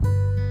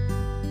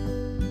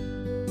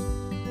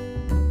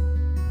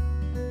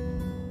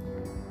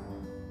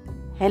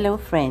Hello,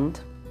 friend.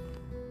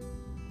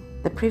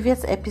 The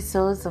previous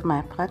episodes of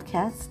my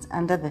podcast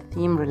under the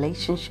theme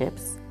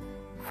relationships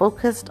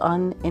focused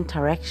on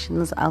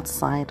interactions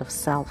outside of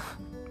self.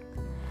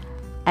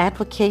 I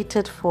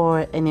advocated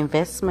for an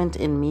investment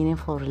in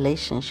meaningful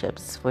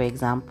relationships, for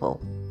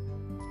example.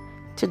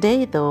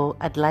 Today, though,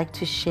 I'd like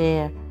to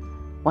share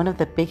one of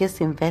the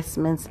biggest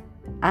investments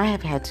I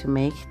have had to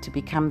make to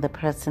become the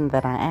person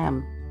that I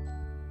am.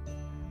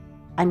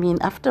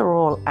 After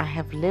all, I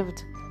have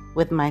lived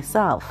with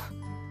myself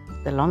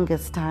the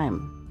longest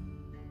time.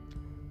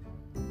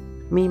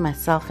 Me,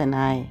 myself, and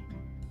I.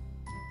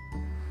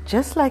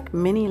 Just like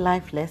many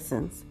life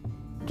lessons,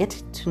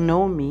 getting to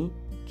know me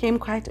came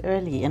quite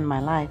early in my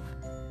life.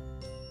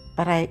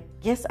 But I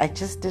guess I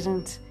just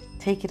didn't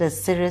take it as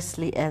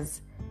seriously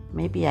as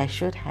maybe I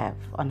should have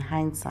on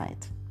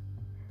hindsight.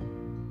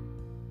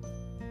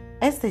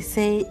 As they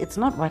say, it's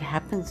not what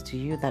happens to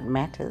you that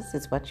matters,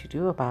 it's what you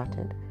do about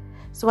it.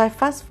 So I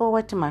fast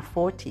forward to my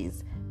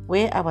 40s,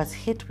 where I was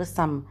hit with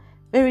some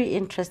very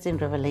interesting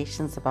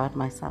revelations about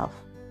myself.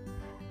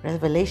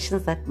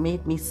 Revelations that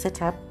made me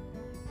sit up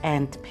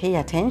and pay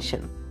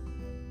attention.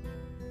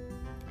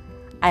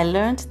 I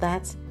learned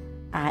that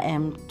I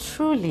am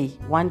truly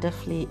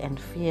wonderfully and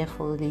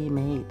fearfully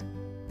made.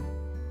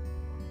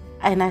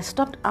 And I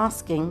stopped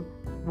asking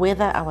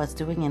whether I was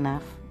doing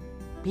enough,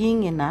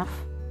 being enough,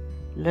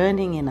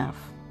 learning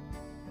enough.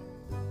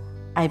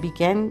 I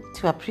began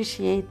to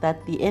appreciate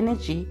that the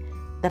energy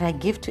that I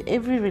give to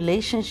every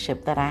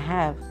relationship that I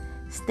have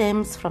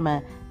stems from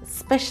a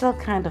special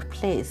kind of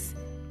place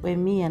where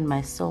me and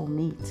my soul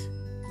meet.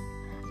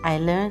 I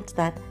learned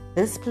that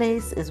this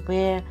place is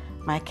where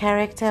my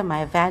character,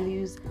 my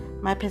values,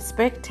 my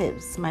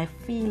perspectives, my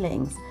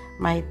feelings,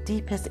 my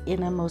deepest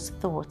innermost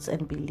thoughts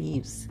and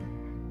beliefs,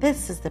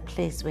 this is the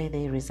place where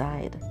they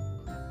reside.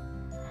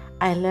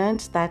 I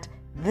learned that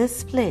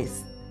this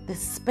place,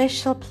 this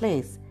special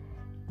place,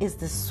 is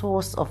the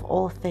source of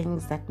all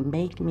things that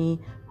make me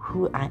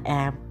who I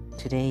am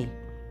today.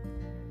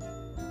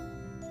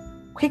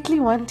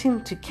 Quickly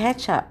wanting to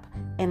catch up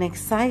and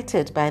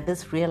excited by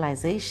this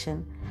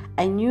realization,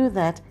 I knew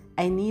that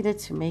I needed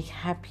to make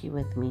happy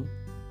with me.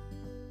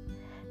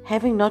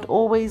 Having not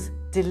always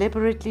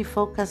deliberately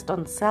focused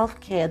on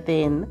self-care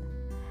then,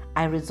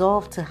 I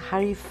resolved to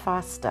hurry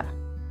faster,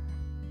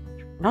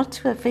 not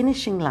to a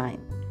finishing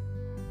line,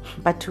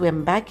 but to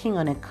embarking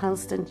on a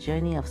constant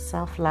journey of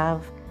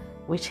self-love,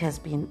 which has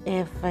been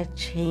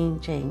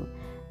ever-changing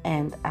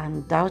and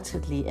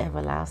undoubtedly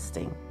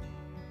everlasting.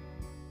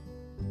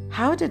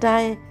 How did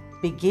I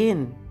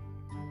begin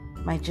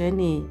my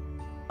journey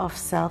of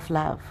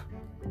self-love?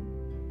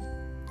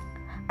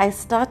 I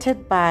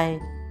started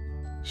by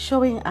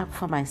showing up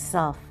for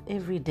myself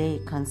every day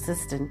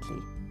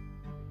consistently.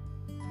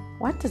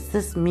 What does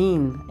this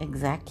mean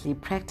exactly,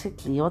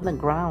 practically, on the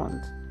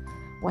ground?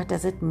 What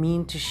does it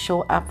mean to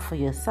show up for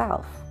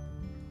yourself?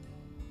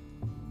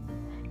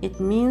 It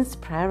means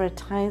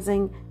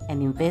prioritizing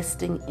and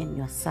investing in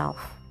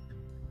yourself.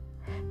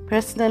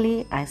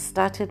 Personally, I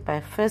started by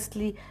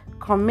firstly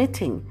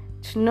committing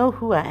to know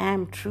who I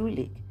am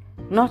truly,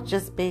 not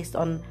just based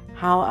on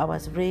how I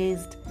was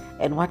raised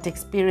and what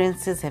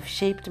experiences have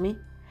shaped me,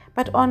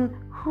 but on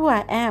who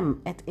I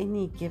am at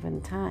any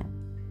given time.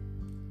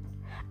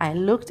 I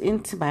looked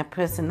into my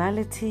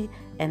personality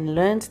and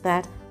learned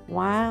that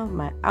while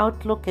my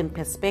outlook and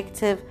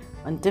perspective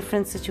on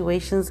different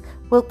situations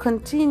will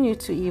continue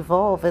to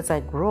evolve as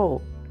I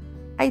grow,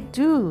 I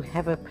do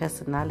have a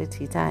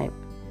personality type.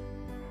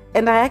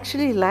 And I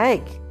actually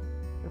like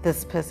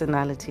this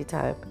personality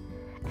type.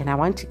 And I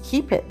want to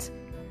keep it.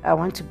 I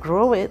want to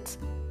grow it.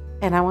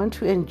 And I want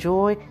to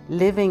enjoy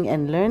living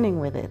and learning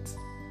with it.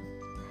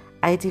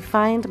 I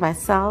defined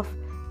myself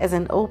as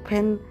an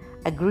open,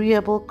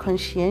 agreeable,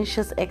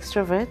 conscientious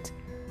extrovert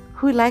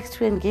who likes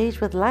to engage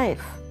with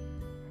life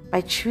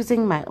by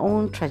choosing my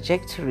own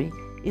trajectory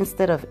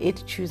instead of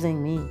it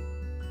choosing me.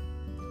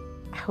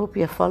 I hope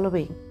you're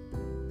following.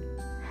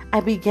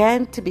 I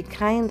began to be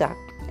kinder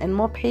and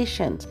more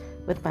patient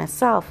with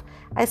myself.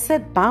 I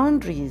set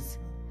boundaries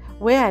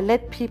where I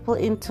let people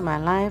into my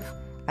life.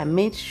 I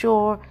made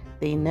sure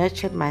they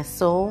nurtured my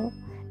soul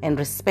and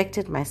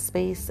respected my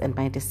space and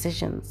my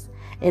decisions.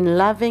 In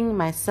loving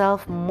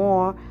myself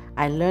more,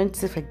 I learned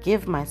to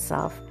forgive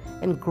myself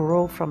and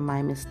grow from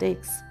my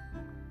mistakes.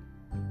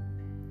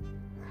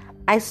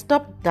 I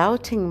stopped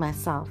doubting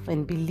myself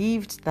and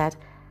believed that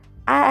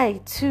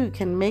I too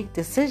can make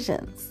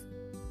decisions,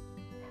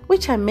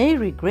 which I may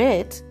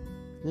regret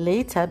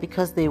later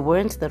because they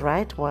weren't the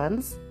right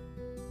ones,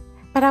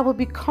 but I will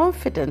be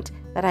confident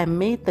that I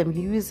made them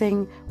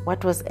using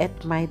what was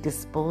at my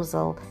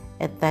disposal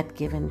at that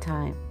given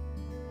time.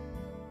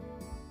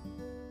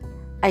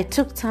 I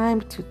took time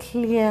to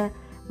clear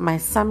my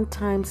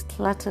sometimes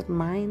cluttered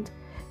mind,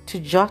 to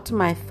jot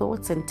my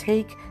thoughts and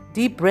take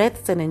deep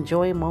breaths and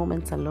enjoy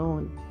moments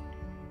alone.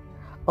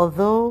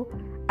 Although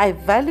I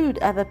valued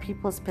other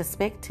people's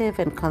perspective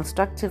and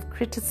constructive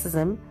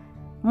criticism,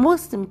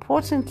 most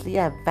importantly,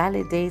 I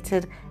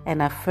validated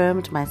and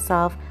affirmed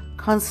myself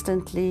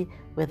constantly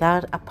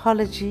without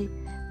apology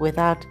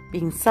without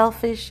being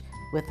selfish,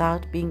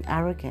 without being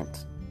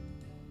arrogant.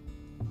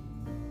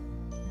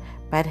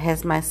 But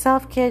has my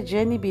self-care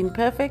journey been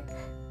perfect?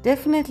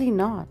 Definitely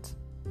not.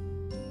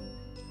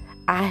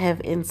 I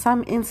have in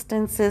some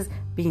instances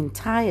been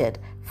tired,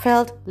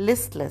 felt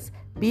listless,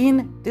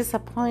 been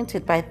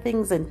disappointed by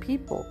things and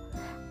people.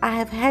 I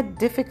have had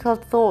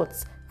difficult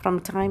thoughts from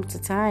time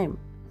to time.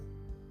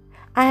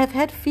 I have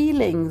had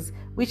feelings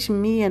which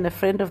me and a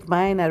friend of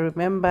mine, I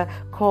remember,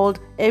 called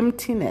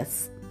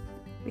emptiness.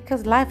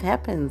 Because life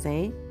happens,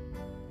 eh?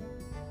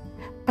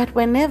 But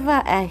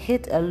whenever I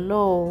hit a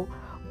low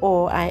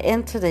or I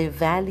entered a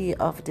valley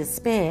of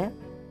despair,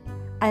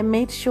 I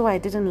made sure I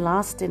didn't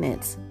last in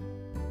it.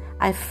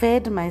 I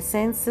fed my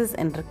senses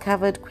and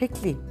recovered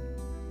quickly.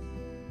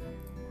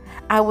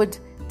 I would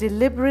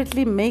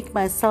deliberately make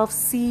myself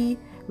see,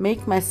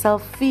 make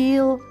myself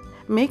feel,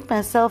 make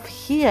myself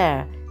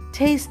hear,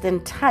 taste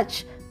and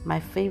touch my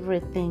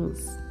favorite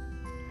things.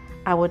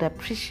 I would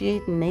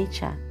appreciate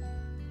nature,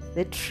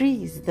 the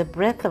trees, the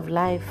breath of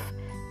life,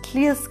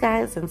 clear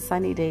skies and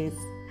sunny days.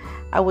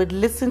 I would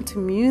listen to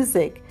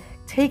music,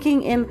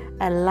 taking in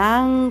a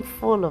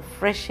lungful of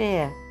fresh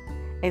air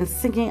and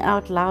singing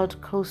out loud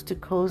Coast to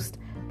Coast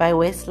by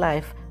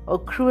Westlife or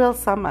Cruel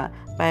Summer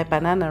by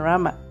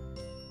Bananarama.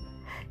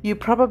 You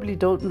probably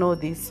don't know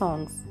these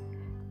songs,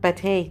 but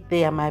hey,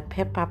 they are my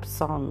pep-up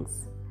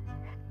songs.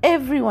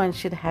 Everyone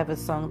should have a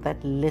song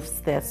that lifts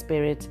their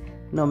spirit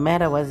no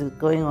matter what's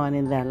going on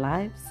in their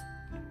lives.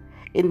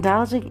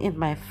 Indulging in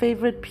my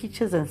favorite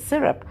peaches and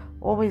syrup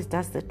always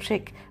does the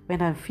trick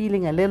when I'm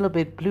feeling a little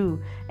bit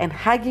blue, and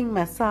hugging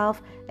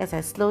myself as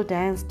I slow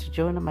dance to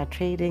Jonah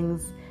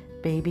Matrading's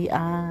Baby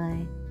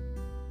I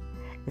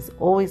is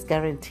always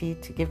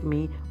guaranteed to give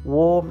me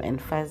warm and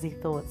fuzzy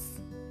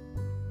thoughts.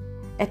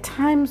 At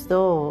times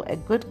though, a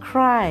good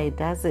cry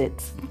does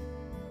it.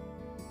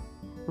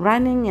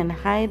 Running and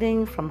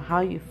hiding from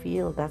how you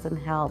feel doesn't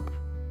help.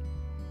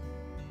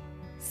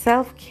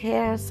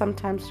 Self-care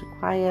sometimes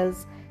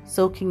requires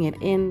soaking it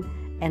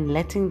in and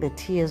letting the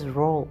tears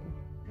roll.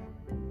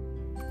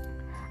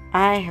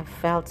 I have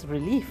felt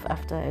relief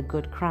after a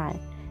good cry,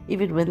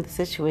 even when the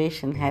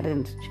situation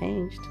hadn't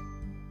changed.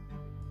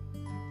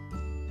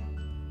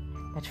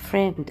 But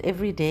friend,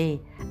 every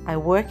day I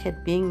work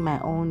at being my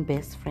own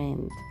best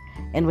friend.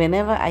 And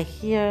whenever I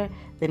hear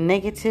the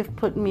negative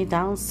put me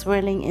down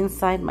swirling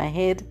inside my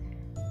head,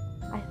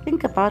 I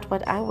think about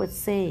what I would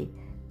say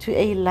to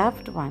a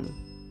loved one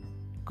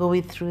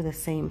going through the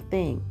same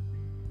thing.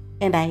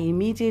 And I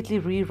immediately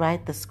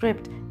rewrite the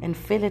script and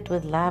fill it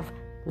with love.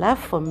 Love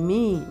for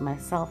me,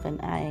 myself, and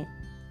I.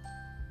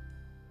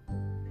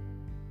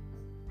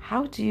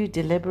 How do you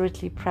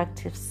deliberately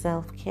practice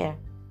self-care?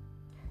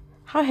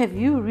 How have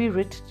you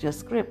rewritten your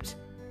script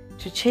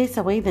to chase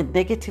away the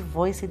negative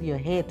voice in your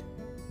head?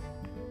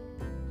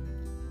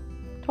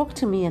 Talk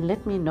to me and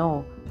let me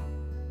know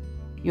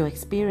your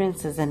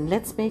experiences, and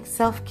let's make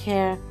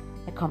self-care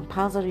a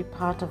compulsory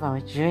part of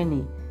our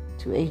journey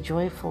to a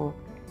joyful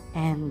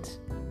and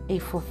a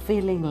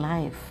fulfilling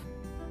life.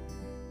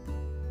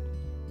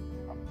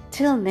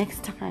 Till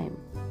next time,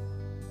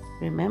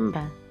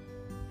 remember,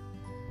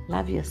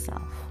 love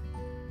yourself.